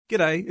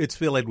G'day, it's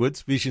Phil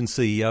Edwards, Vision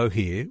CEO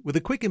here, with a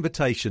quick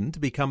invitation to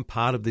become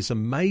part of this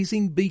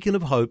amazing beacon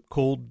of hope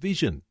called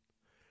Vision.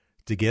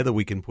 Together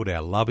we can put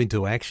our love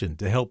into action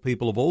to help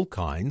people of all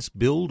kinds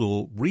build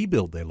or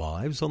rebuild their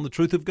lives on the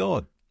truth of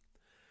God.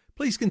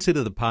 Please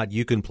consider the part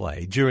you can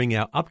play during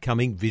our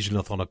upcoming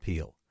Visionathon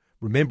appeal,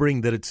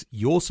 remembering that it's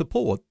your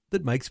support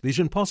that makes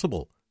Vision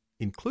possible,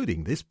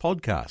 including this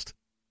podcast.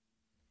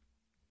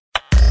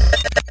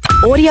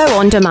 Audio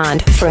on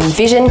demand from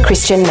Vision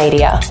Christian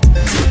Media.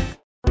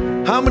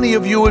 How many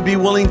of you would be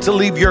willing to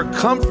leave your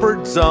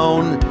comfort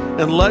zone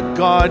and let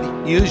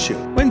God use you?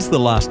 When's the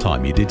last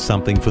time you did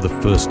something for the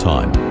first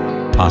time?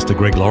 Pastor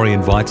Greg Laurie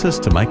invites us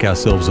to make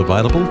ourselves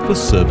available for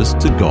service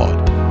to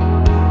God.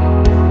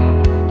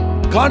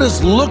 God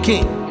is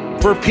looking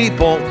for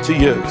people to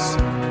use.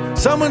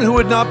 Someone who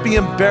would not be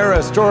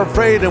embarrassed or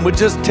afraid and would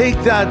just take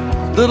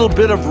that little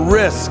bit of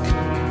risk.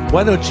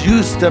 Why don't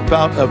you step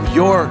out of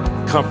your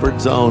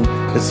comfort zone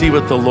and see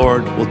what the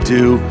Lord will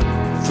do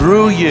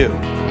through you?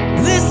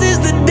 This is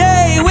the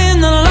day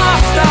when the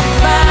lost are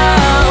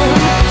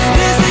found.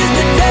 This is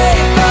the day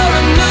for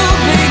a new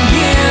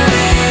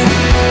beginning.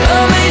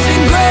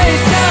 Amazing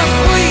grace, how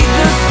sweet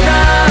the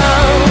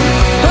sound.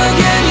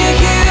 Again you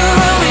hear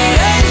all the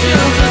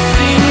angels are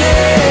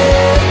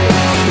singing.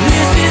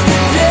 This is the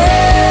day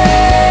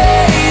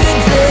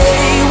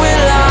when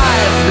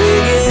life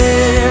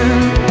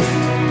begins.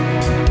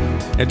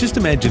 Now just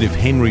imagine if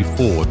Henry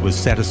Ford was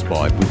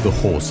satisfied with the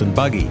horse and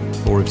buggy,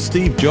 or if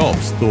Steve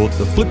Jobs thought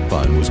the flip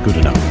phone was good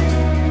enough.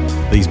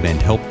 These men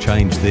helped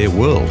change their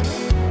world.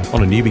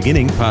 On A New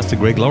Beginning, Pastor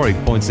Greg Laurie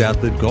points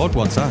out that God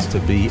wants us to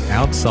be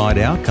outside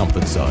our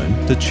comfort zone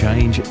to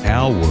change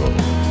our world.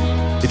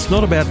 It's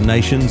not about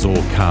nations or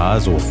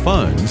cars or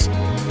phones.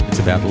 It's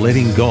about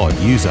letting God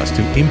use us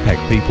to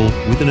impact people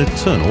with an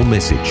eternal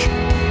message.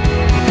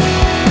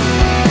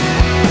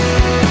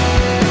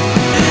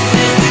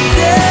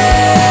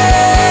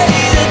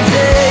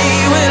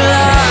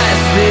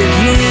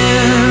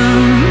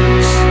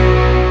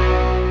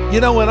 You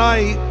know, when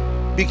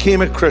I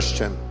became a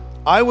Christian,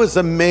 I was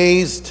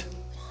amazed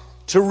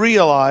to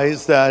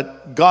realize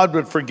that God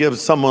would forgive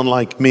someone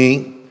like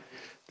me,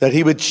 that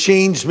He would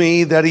change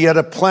me, that He had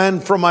a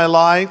plan for my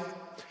life.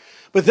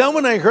 But then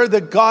when I heard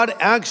that God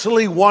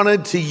actually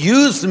wanted to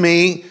use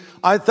me,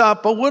 I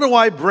thought, but what do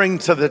I bring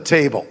to the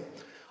table?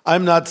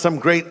 I'm not some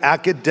great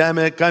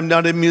academic. I'm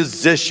not a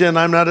musician.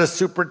 I'm not a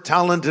super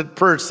talented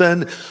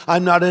person.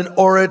 I'm not an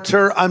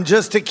orator. I'm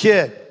just a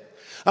kid.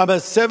 I'm a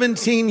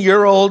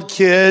 17-year-old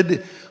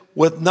kid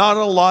with not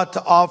a lot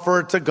to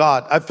offer to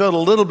God. I felt a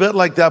little bit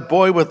like that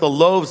boy with the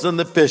loaves and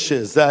the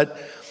fishes that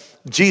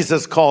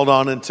Jesus called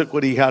on and took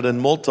what he had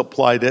and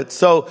multiplied it.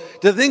 So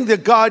to think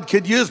that God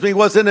could use me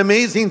was an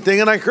amazing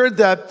thing. And I heard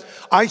that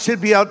I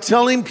should be out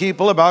telling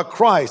people about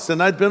Christ.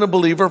 And I'd been a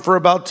believer for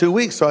about 2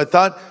 weeks. So I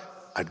thought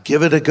I'd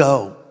give it a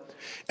go.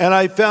 And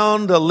I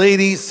found a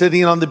lady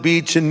sitting on the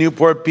beach in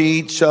Newport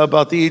Beach,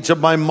 about the age of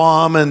my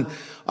mom. And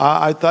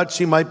I thought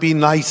she might be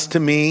nice to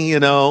me, you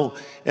know,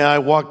 and I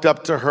walked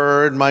up to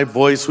her and my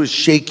voice was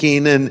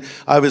shaking and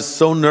I was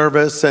so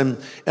nervous and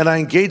I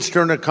engaged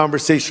her in a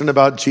conversation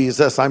about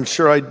Jesus. I'm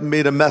sure I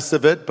made a mess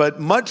of it, but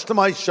much to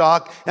my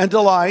shock and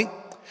delight,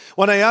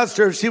 when I asked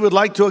her if she would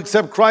like to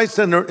accept Christ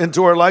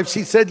into her life,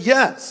 she said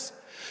yes.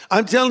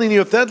 I'm telling you,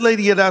 if that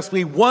lady had asked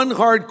me one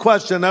hard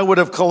question, I would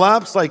have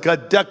collapsed like a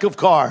deck of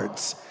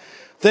cards.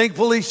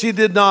 Thankfully, she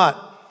did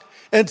not.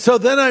 And so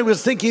then I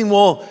was thinking,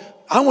 well,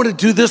 I want to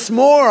do this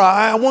more.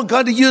 I want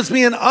God to use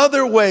me in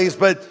other ways.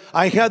 But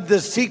I had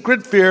this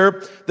secret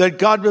fear that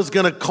God was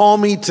going to call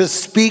me to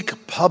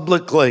speak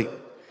publicly.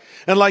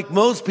 And like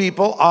most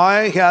people,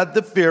 I had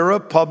the fear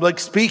of public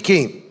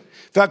speaking.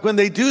 In fact, when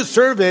they do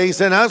surveys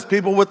and ask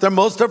people what they're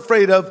most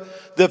afraid of,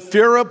 the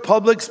fear of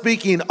public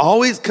speaking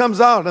always comes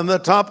out in the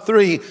top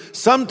 3,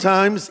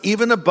 sometimes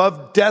even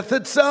above death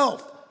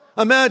itself.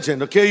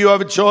 Imagine, okay, you have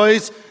a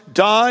choice,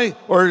 die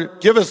or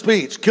give a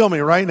speech. Kill me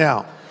right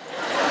now.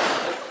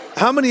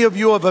 How many of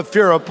you have a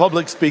fear of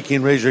public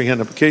speaking? Raise your hand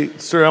up. Okay,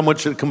 sir, I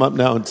want you to come up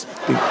now and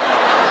speak.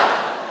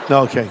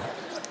 No, okay.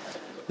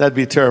 That'd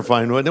be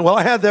terrifying, wouldn't it? Well,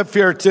 I had that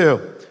fear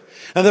too.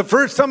 And the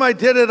first time I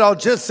did it, I'll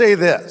just say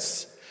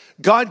this.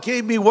 God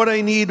gave me what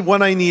I need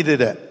when I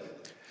needed it.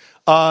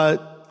 God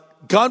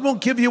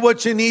won't give you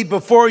what you need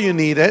before you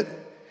need it.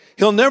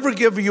 He'll never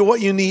give you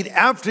what you need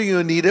after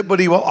you need it, but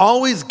He will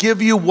always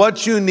give you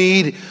what you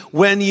need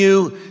when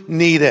you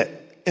need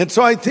it. And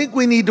so I think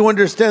we need to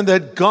understand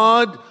that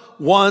God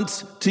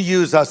wants to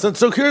use us. And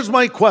so here's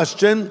my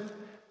question.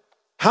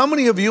 How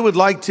many of you would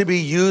like to be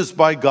used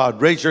by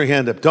God? Raise your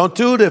hand up. Don't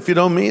do it if you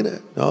don't mean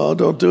it. No,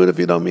 don't do it if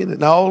you don't mean it.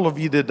 Now, all of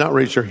you did not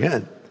raise your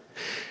hand.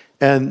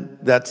 And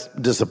that's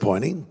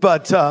disappointing.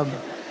 But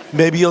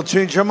maybe you'll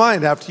change your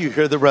mind after you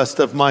hear the rest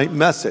of my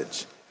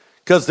message.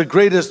 Because the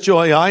greatest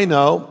joy I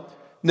know,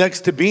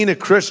 next to being a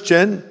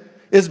Christian,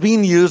 is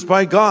being used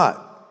by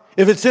God.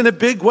 If it's in a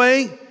big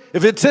way,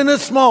 if it's in a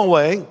small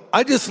way,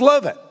 I just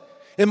love it.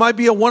 It might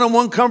be a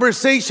one-on-one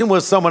conversation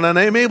with someone, and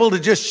I'm able to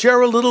just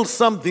share a little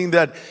something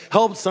that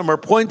helps them or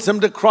points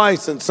them to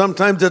Christ. And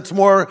sometimes it's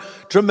more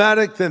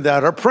dramatic than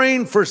that, or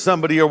praying for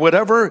somebody or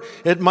whatever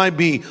it might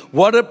be.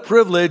 What a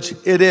privilege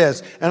it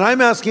is. And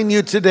I'm asking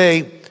you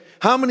today,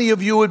 how many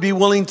of you would be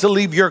willing to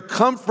leave your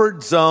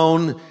comfort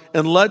zone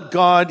and let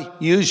God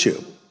use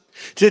you?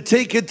 To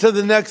take it to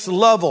the next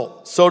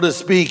level, so to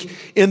speak,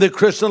 in the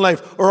Christian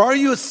life? Or are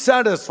you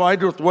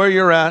satisfied with where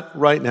you're at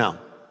right now?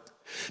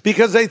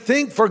 Because I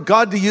think for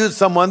God to use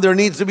someone, there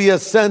needs to be a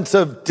sense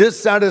of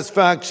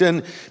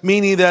dissatisfaction,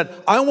 meaning that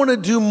I want to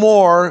do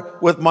more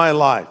with my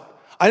life.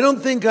 I don't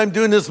think I'm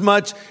doing as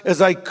much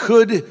as I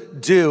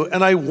could do,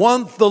 and I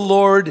want the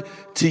Lord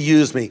to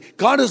use me.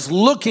 God is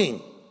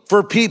looking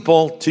for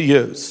people to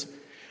use.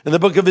 In the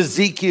book of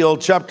Ezekiel,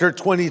 chapter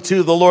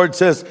 22, the Lord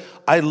says,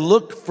 I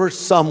looked for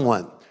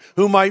someone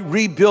who might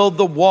rebuild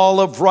the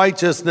wall of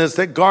righteousness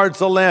that guards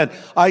the land.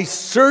 I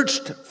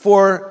searched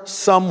for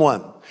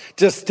someone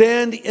to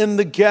stand in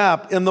the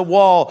gap in the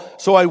wall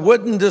so I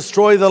wouldn't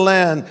destroy the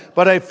land,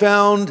 but I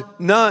found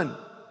none.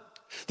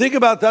 Think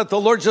about that.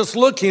 The Lord's just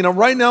looking, and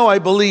right now I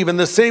believe in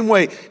the same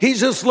way. He's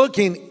just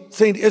looking,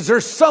 saying, is there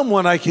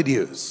someone I could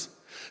use?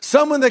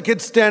 Someone that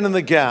could stand in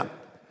the gap.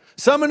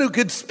 Someone who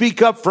could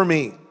speak up for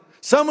me.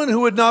 Someone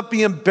who would not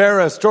be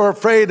embarrassed or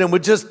afraid and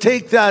would just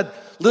take that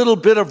little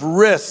bit of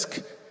risk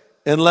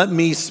and let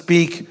me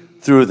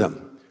speak through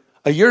them.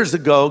 Years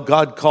ago,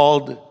 God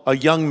called a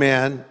young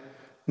man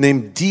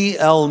named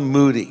D.L.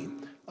 Moody,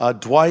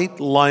 Dwight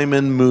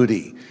Lyman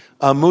Moody.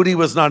 Moody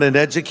was not an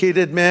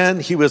educated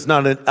man. He was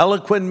not an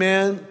eloquent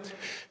man.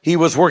 He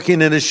was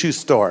working in a shoe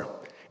store,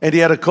 and he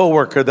had a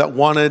coworker that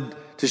wanted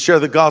to share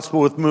the gospel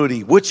with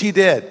Moody, which he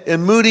did,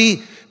 and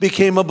Moody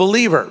became a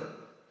believer.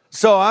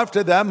 So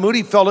after that,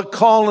 Moody felt a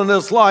call in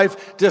his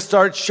life to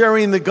start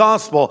sharing the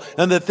gospel,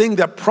 and the thing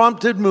that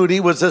prompted Moody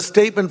was a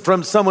statement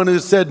from someone who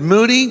said,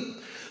 Moody,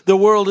 the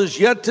world is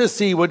yet to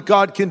see what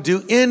God can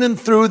do in and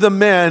through the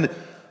man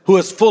who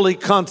is fully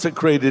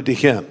consecrated to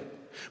him.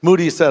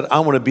 Moody said, I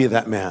want to be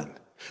that man.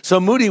 So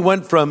Moody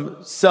went from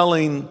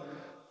selling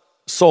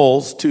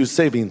souls to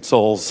saving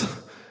souls.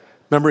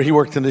 Remember, he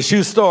worked in a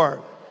shoe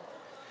store.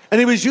 And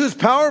he was used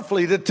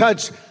powerfully to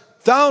touch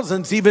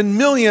thousands, even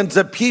millions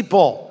of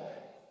people.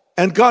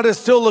 And God is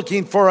still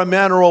looking for a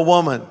man or a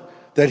woman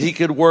that he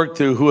could work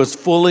through who is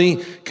fully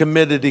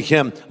committed to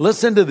him.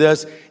 Listen to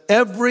this.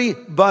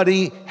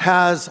 Everybody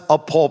has a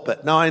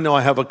pulpit. Now, I know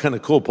I have a kind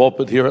of cool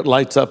pulpit here. It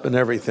lights up and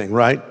everything,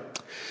 right?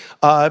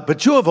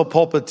 But you have a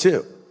pulpit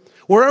too.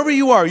 Wherever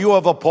you are, you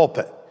have a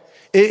pulpit.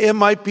 It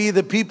might be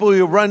the people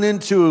you run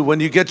into when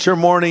you get your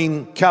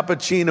morning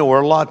cappuccino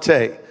or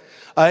latte.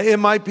 It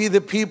might be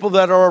the people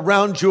that are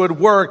around you at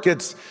work.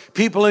 It's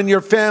people in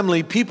your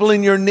family, people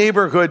in your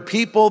neighborhood,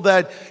 people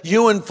that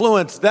you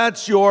influence.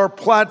 That's your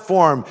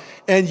platform,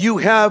 and you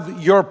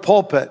have your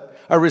pulpit.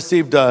 I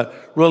received a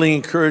really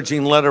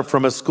encouraging letter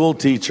from a school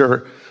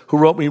teacher who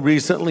wrote me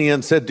recently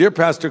and said, Dear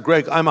Pastor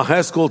Greg, I'm a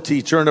high school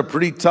teacher in a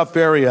pretty tough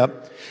area.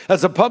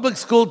 As a public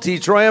school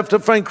teacher, I have to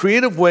find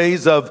creative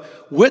ways of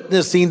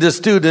witnessing to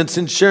students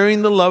and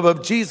sharing the love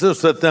of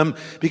Jesus with them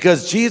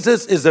because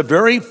Jesus is a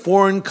very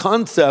foreign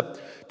concept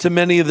to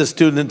many of the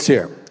students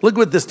here. Look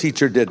what this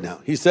teacher did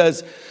now. He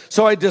says,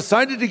 so I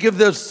decided to give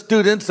the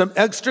students some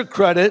extra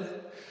credit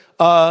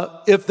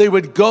if they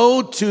would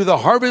go to the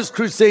Harvest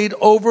Crusade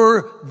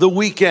over the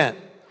weekend.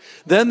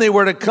 Then they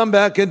were to come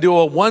back and do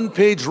a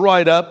one-page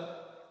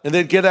write-up, and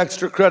they'd get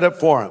extra credit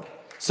for them.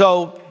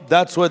 So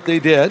that's what they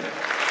did.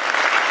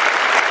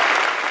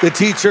 The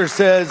teacher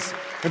says,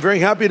 I'm very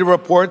happy to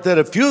report that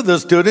a few of the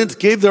students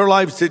gave their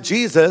lives to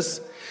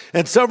Jesus,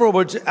 and several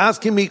were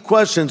asking me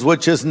questions,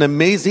 which is an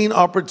amazing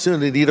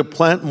opportunity to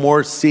plant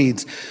more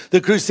seeds.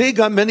 The crusade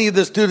got many of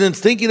the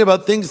students thinking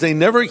about things they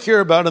never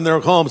hear about in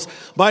their homes.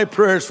 My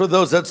prayers for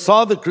those that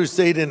saw the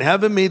crusade and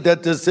haven't made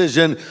that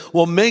decision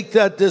will make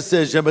that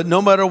decision. But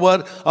no matter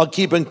what, I'll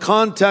keep in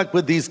contact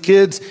with these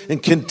kids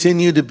and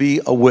continue to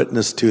be a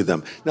witness to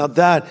them. Now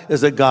that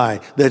is a guy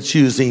that's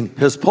using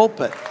his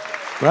pulpit,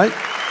 right?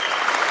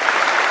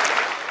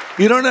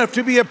 You don't have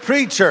to be a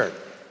preacher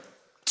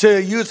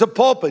to use a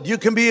pulpit. You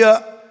can be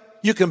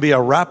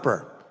a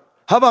rapper.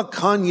 How about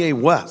Kanye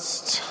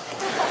West?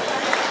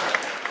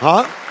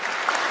 Huh?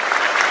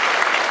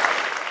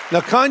 Now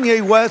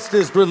Kanye West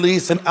has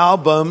released an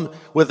album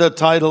with the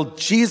title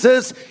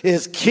Jesus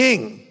is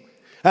King.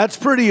 That's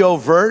pretty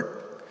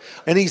overt.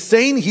 And he's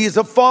saying he's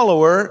a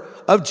follower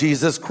of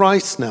Jesus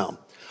Christ now.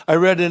 I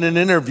read in an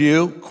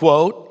interview,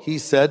 quote, he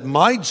said,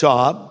 my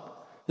job,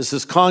 this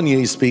is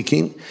Kanye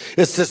speaking,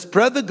 is to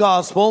spread the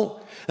gospel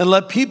and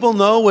let people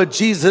know what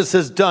Jesus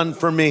has done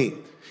for me.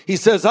 He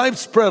says, I've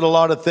spread a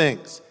lot of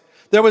things.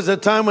 There was a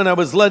time when I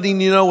was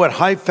letting you know what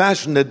high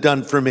fashion had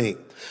done for me.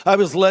 I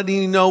was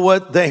letting you know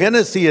what the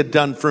Hennessy had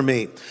done for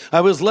me.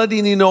 I was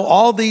letting you know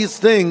all these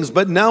things,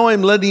 but now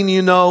I'm letting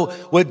you know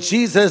what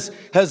Jesus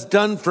has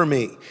done for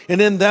me.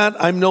 And in that,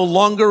 I'm no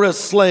longer a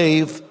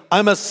slave.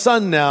 I'm a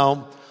son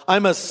now.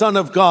 I'm a son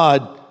of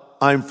God.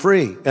 I'm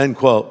free, end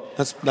quote.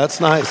 That's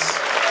nice.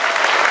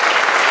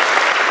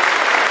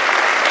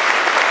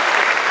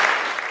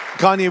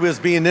 Kanye was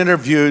being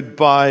interviewed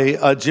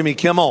by Jimmy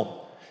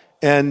Kimmel.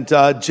 And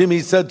Jimmy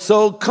said,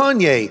 so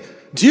Kanye,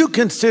 do you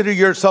consider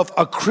yourself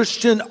a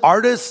Christian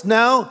artist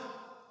now?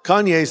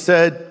 Kanye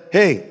said,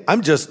 hey,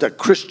 I'm just a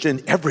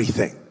Christian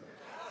everything.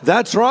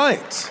 That's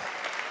right.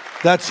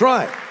 That's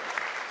right.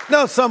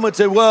 Now some would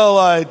say, well,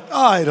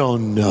 I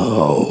don't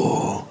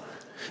know.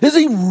 Is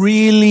he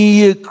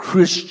really a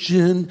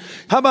Christian?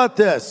 How about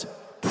this?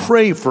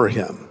 Pray for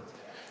him.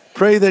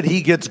 Pray that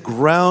he gets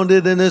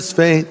grounded in his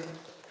faith.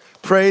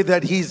 Pray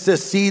that he's the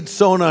seed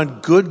sown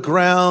on good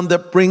ground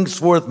that brings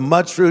forth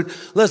much fruit.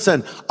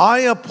 Listen, I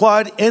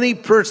applaud any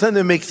person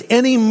that makes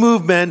any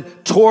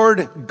movement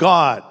toward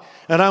God.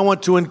 And I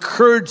want to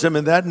encourage them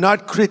in that,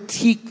 not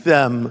critique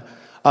them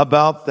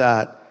about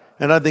that.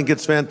 And I think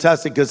it's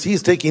fantastic because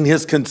he's taking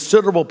his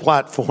considerable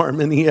platform,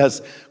 and he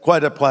has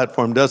quite a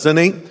platform, doesn't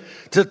he?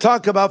 To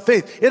talk about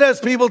faith. It has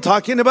people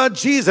talking about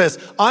Jesus.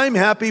 I'm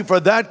happy for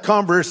that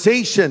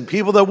conversation.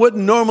 People that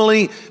wouldn't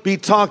normally be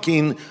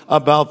talking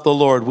about the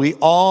Lord. We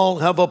all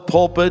have a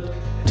pulpit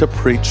to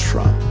preach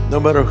from, no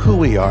matter who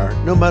we are,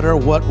 no matter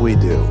what we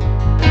do.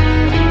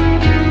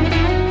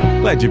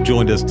 Glad you've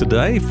joined us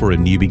today for A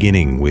New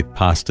Beginning with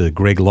Pastor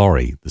Greg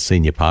Laurie, the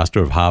Senior Pastor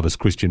of Harvest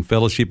Christian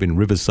Fellowship in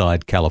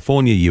Riverside,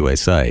 California,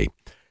 USA.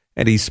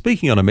 And he's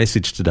speaking on a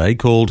message today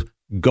called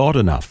God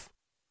Enough.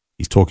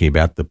 He's talking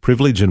about the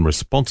privilege and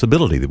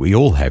responsibility that we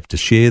all have to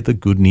share the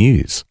good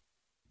news.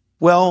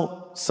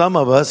 Well, some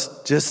of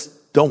us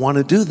just don't want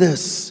to do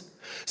this.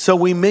 So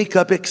we make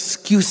up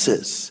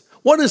excuses.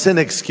 What is an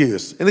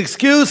excuse? An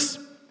excuse,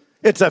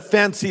 it's a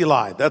fancy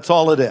lie. That's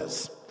all it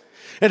is.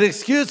 An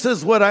excuse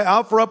is what I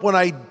offer up when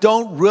I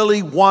don't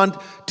really want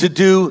to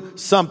do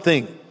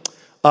something.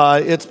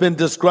 It's been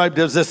described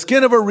as the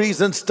skin of a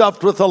reason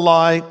stuffed with a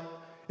lie.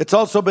 It's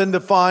also been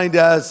defined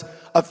as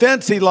a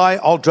fancy lie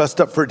all dressed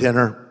up for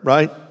dinner,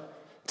 right?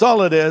 That's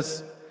all it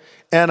is.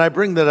 And I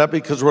bring that up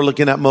because we're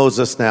looking at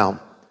Moses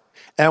now.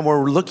 And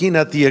we're looking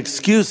at the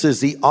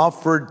excuses he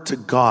offered to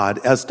God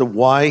as to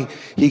why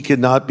he could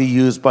not be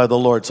used by the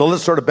Lord. So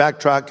let's sort of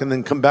backtrack and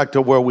then come back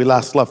to where we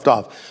last left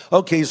off.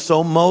 Okay,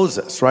 so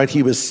Moses, right?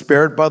 He was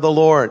spared by the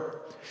Lord.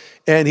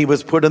 And he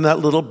was put in that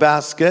little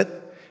basket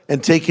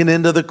and taken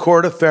into the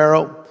court of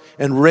Pharaoh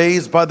and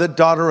raised by the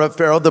daughter of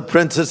Pharaoh, the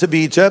princess of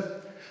Egypt.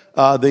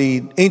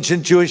 The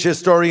ancient Jewish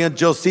historian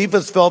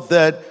Josephus felt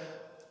that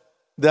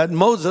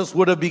Moses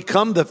would have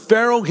become the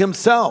Pharaoh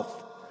himself.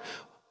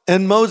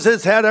 And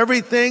Moses had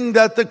everything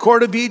that the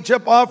court of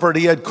Egypt offered.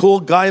 He had cool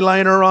guy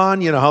liner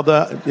on. You know how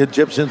the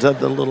Egyptians had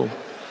the little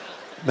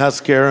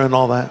mascara and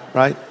all that,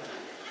 right?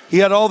 He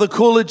had all the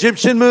cool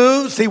Egyptian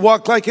moves. He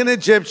walked like an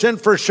Egyptian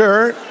for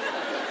sure.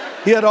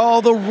 He had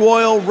all the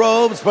royal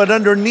robes, but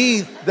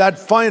underneath that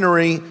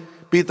finery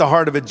beat the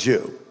heart of a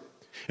Jew.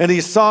 And he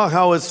saw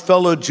how his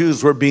fellow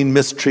Jews were being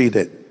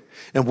mistreated.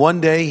 And one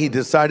day he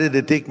decided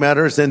to take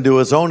matters into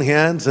his own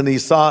hands, and he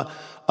saw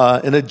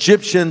an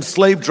Egyptian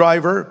slave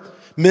driver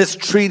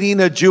mistreating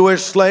a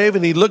Jewish slave,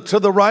 and he looked to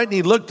the right and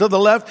he looked to the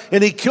left,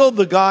 and he killed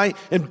the guy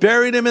and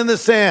buried him in the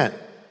sand.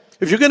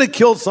 If you're going to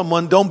kill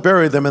someone, don't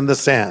bury them in the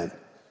sand,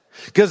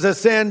 because the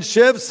sand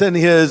shifts, and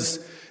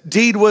his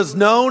deed was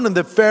known, and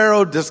the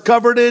Pharaoh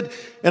discovered it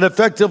and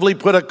effectively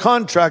put a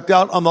contract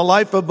out on the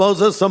life of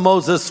Moses. So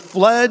Moses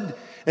fled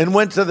and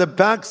went to the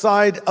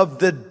backside of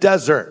the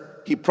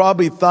desert. He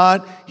probably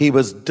thought he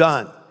was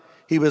done.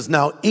 He was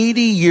now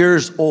 80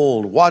 years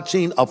old,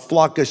 watching a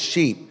flock of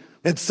sheep.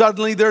 And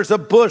suddenly there's a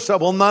bush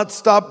that will not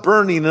stop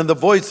burning, and the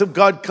voice of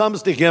God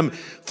comes to him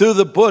through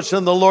the bush,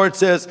 and the Lord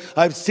says,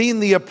 I've seen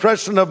the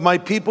oppression of my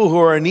people who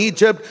are in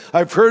Egypt.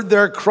 I've heard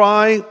their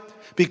cry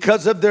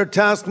because of their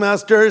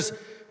taskmasters,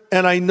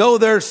 and I know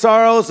their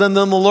sorrows. And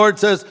then the Lord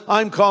says,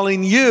 I'm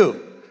calling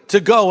you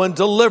to go and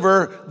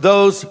deliver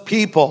those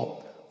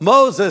people.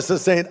 Moses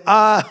is saying,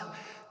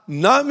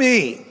 not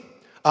me.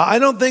 I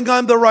don't think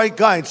I'm the right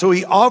guy. So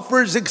he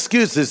offers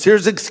excuses.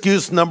 Here's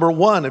excuse number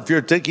one. If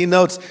you're taking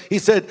notes, he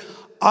said,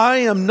 I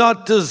am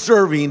not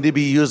deserving to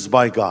be used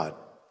by God.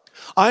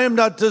 I am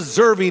not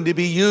deserving to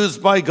be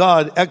used by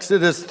God.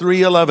 Exodus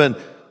 3:11.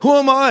 Who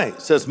am I,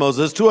 says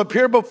Moses, to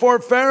appear before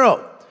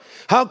Pharaoh?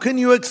 How can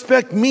you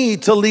expect me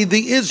to lead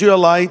the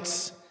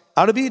Israelites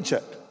out of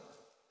Egypt?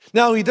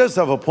 Now, he does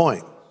have a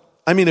point.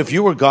 I mean, if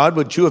you were God,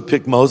 would you have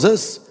picked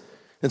Moses?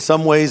 In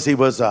some ways, he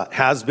was a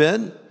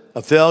has-been,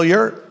 a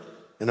failure,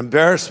 an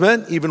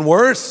embarrassment, even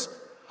worse,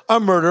 a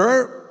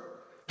murderer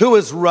who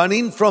was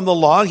running from the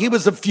law. He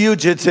was a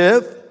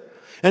fugitive.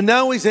 And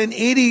now he's an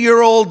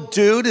 80-year-old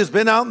dude who's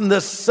been out in the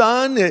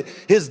sun.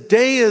 His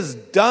day is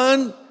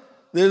done.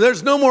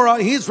 There's no more.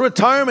 He's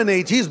retirement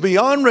age. He's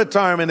beyond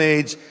retirement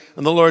age.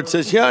 And the Lord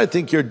says, yeah, I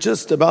think you're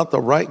just about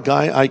the right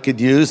guy I could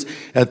use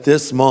at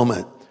this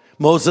moment.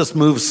 Moses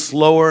moves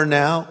slower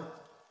now.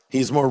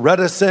 He's more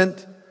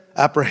reticent,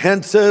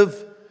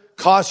 apprehensive,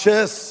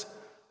 cautious.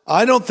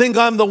 I don't think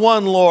I'm the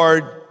one,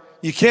 Lord.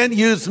 You can't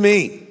use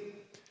me.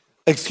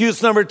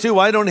 Excuse number two,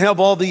 I don't have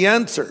all the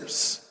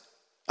answers.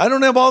 I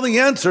don't have all the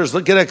answers.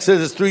 Look at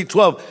Exodus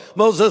 3:12.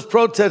 Moses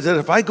protested,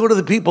 if I go to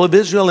the people of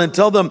Israel and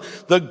tell them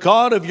the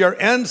God of your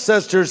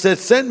ancestors that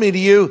sent me to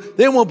you,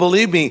 they won't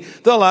believe me.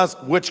 They'll ask,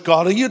 which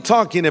God are you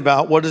talking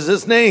about? What is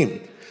his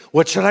name?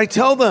 What should I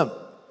tell them?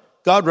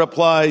 God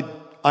replied,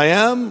 I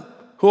am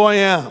who I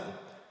am.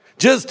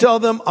 Just tell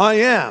them I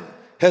am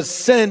has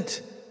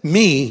sent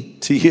me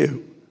to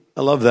you.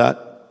 I love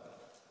that.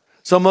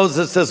 So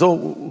Moses says,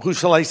 oh, who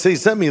shall I say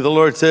sent me? The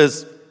Lord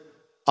says,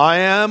 I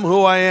am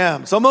who I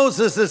am. So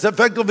Moses is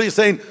effectively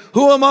saying,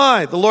 who am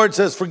I? The Lord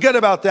says, forget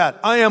about that.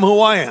 I am who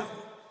I am.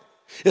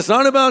 It's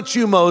not about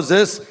you,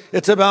 Moses.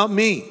 It's about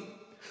me.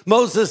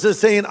 Moses is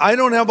saying, I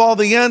don't have all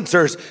the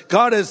answers.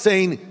 God is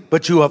saying,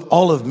 but you have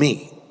all of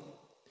me.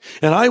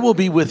 And I will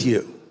be with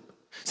you.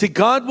 See,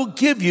 God will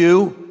give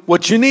you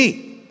what you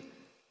need.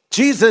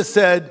 Jesus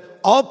said,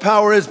 all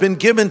power has been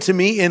given to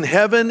me in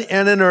heaven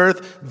and in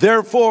earth.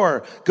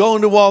 Therefore, go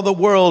into all the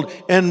world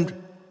and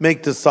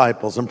make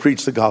disciples and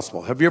preach the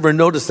gospel. Have you ever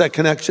noticed that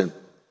connection?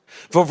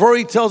 Before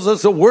he tells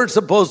us what we're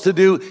supposed to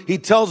do, he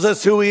tells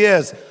us who he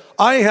is.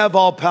 I have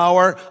all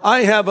power. I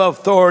have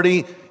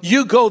authority.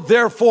 You go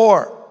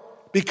therefore,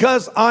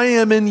 because I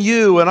am in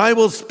you and I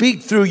will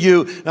speak through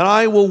you and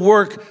I will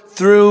work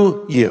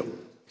through you.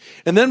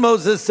 And then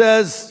Moses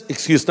says,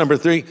 excuse number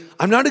 3,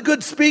 I'm not a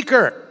good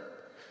speaker.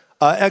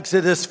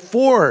 Exodus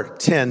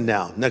 4:10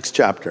 now, next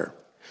chapter.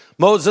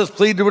 Moses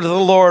pleaded with the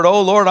Lord,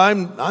 oh Lord,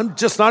 I'm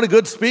just not a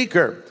good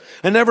speaker.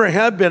 I never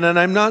have been and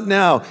I'm not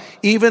now.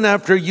 Even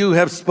after you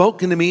have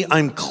spoken to me,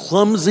 I'm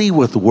clumsy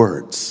with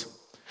words.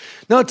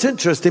 Now it's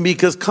interesting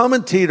because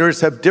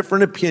commentators have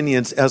different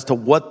opinions as to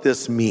what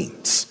this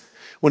means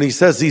when he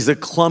says he's a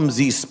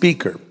clumsy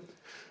speaker.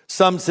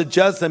 Some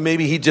suggest that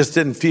maybe he just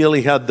didn't feel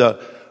he had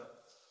the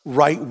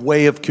right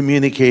way of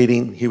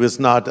communicating. He was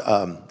not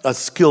a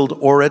skilled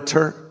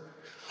orator.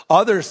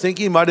 Others think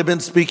he might have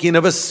been speaking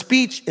of a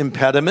speech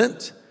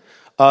impediment.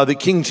 The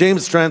King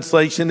James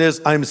translation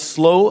is, I'm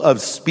slow of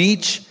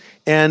speech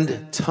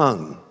and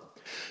tongue.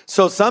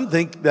 So some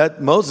think that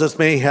Moses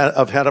may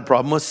have had a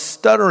problem with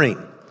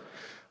stuttering.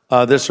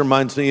 This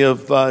reminds me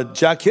of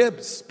Jack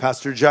Hibbs,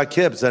 Pastor Jack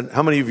Hibbs. And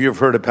how many of you have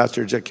heard of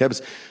Pastor Jack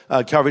Hibbs?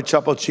 Calvary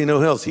Chapel, Chino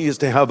Hills. He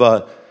used to have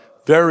a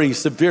very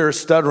severe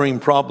stuttering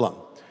problem.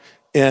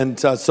 And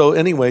so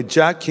anyway,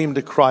 Jack came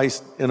to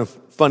Christ in a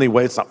funny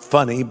way. It's not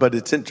funny, but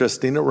it's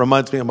interesting. It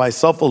reminds me of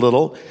myself a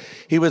little.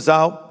 He was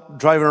out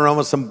driving around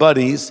with some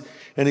buddies,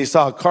 and he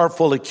saw a car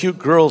full of cute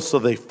girls, so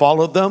they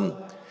followed them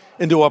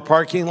into a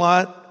parking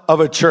lot of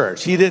a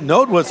church. He didn't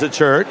know it was a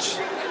church.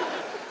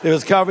 It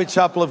was Calvary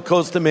Chapel of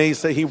Costa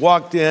Mesa. He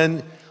walked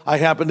in. I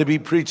happened to be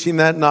preaching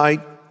that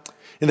night.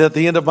 And at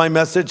the end of my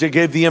message, I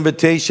gave the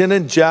invitation,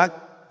 and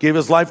Jack gave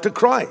his life to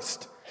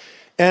Christ.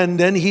 And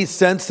then he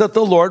sensed that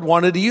the Lord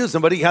wanted to use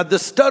him, but he had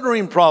this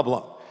stuttering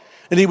problem.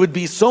 And he would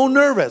be so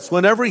nervous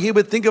whenever he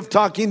would think of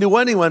talking to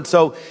anyone.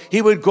 So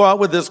he would go out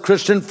with his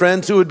Christian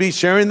friends who would be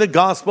sharing the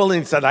gospel. And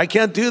he said, I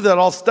can't do that.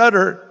 I'll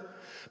stutter.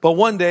 But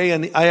one day,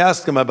 and I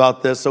asked him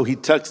about this, so he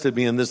texted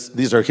me, and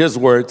these are his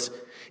words.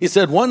 He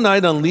said, one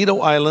night on Lido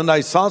Island,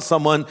 I saw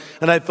someone,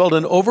 and I felt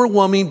an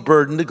overwhelming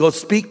burden to go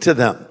speak to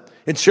them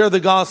and share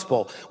the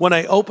gospel. When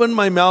I opened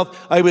my mouth,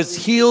 I was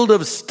healed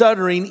of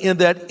stuttering in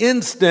that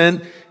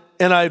instant,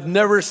 and I've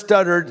never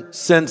stuttered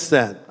since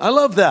then. I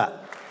love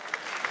that.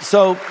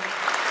 So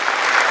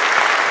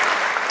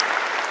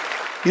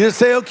you just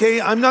say,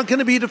 okay, I'm not going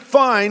to be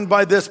defined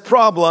by this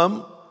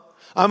problem.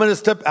 I'm going to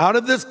step out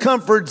of this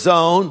comfort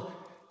zone,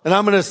 and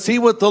I'm going to see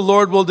what the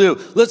Lord will do.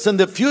 Listen,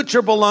 the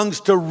future belongs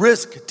to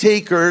risk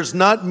takers,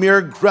 not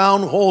mere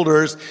ground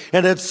holders.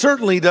 And it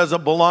certainly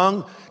doesn't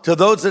belong to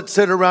those that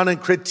sit around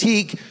and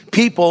critique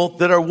people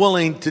that are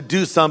willing to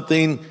do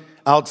something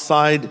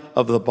outside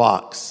of the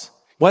box.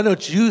 Why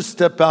don't you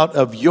step out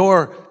of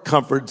your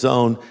comfort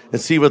zone and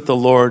see what the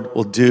Lord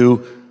will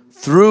do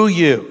through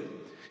you?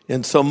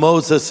 And so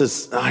Moses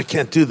says, I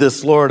can't do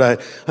this, Lord.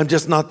 I'm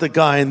just not the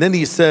guy. And then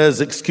he says,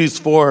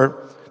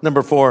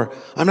 number 4,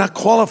 I'm not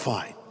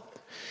qualified.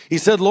 He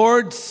said,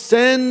 Lord,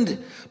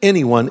 send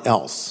anyone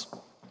else.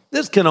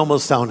 This can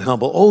almost sound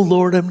humble. Oh,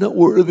 Lord, I'm not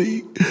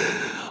worthy.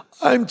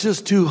 I'm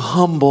just too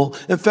humble.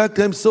 In fact,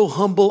 I'm so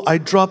humble, I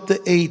dropped the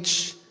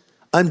H.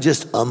 I'm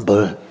just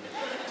humble.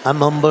 I'm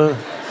humble.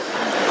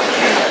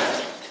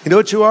 You know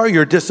what you are?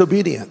 You're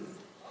disobedient.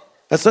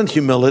 That's not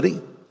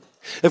humility.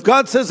 If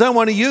God says, I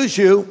want to use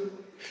you,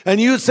 and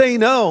you say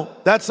no,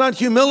 that's not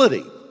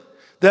humility.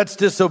 That's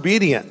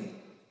disobedient.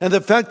 And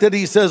the fact that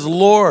he says,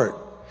 Lord,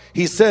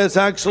 he says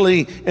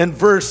actually in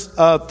verse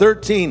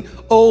 13,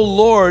 oh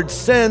Lord,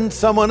 send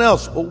someone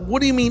else.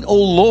 What do you mean,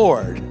 oh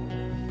Lord?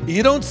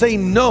 You don't say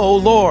no,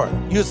 Lord.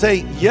 You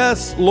say,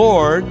 yes,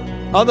 Lord.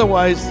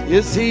 Otherwise,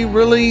 is he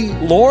really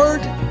Lord?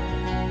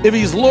 If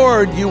he's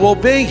Lord, you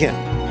obey him.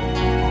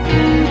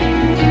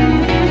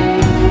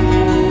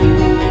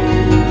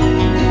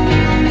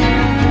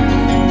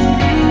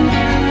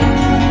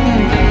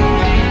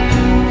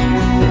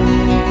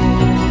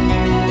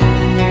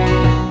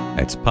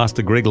 That's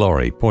Pastor Greg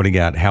Laurie pointing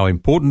out how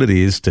important it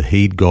is to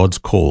heed God's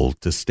call,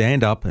 to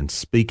stand up and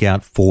speak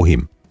out for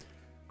him.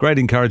 Great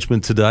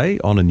encouragement today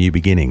on A New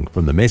Beginning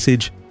from the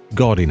message,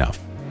 God Enough.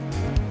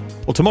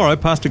 Well, tomorrow,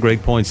 Pastor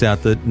Greg points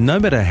out that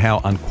no matter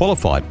how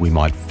unqualified we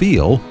might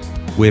feel,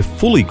 we're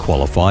fully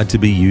qualified to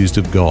be used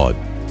of God.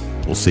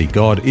 We'll see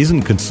God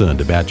isn't concerned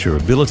about your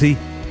ability,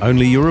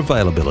 only your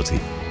availability.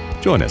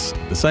 Join us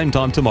at the same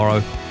time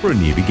tomorrow for A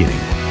New Beginning.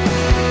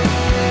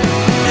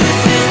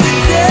 This is the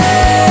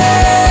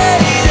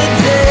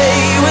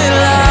day when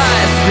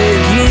life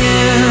begins.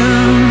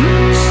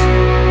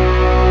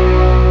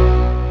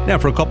 Now,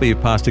 for a copy of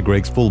Pastor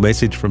Greg's full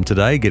message from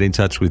today, get in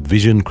touch with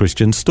Vision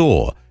Christian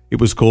Store. It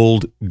was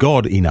called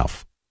God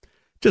Enough.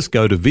 Just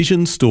go to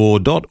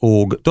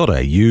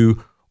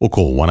visionstore.org.au or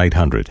call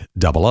 1800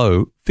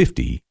 00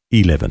 50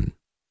 11.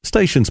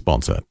 Station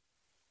sponsor.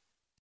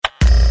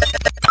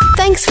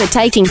 Thanks for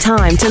taking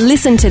time to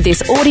listen to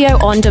this audio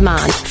on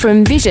demand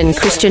from Vision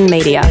Christian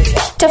Media.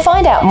 To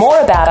find out more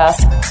about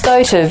us,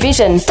 go to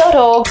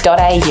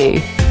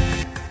vision.org.au.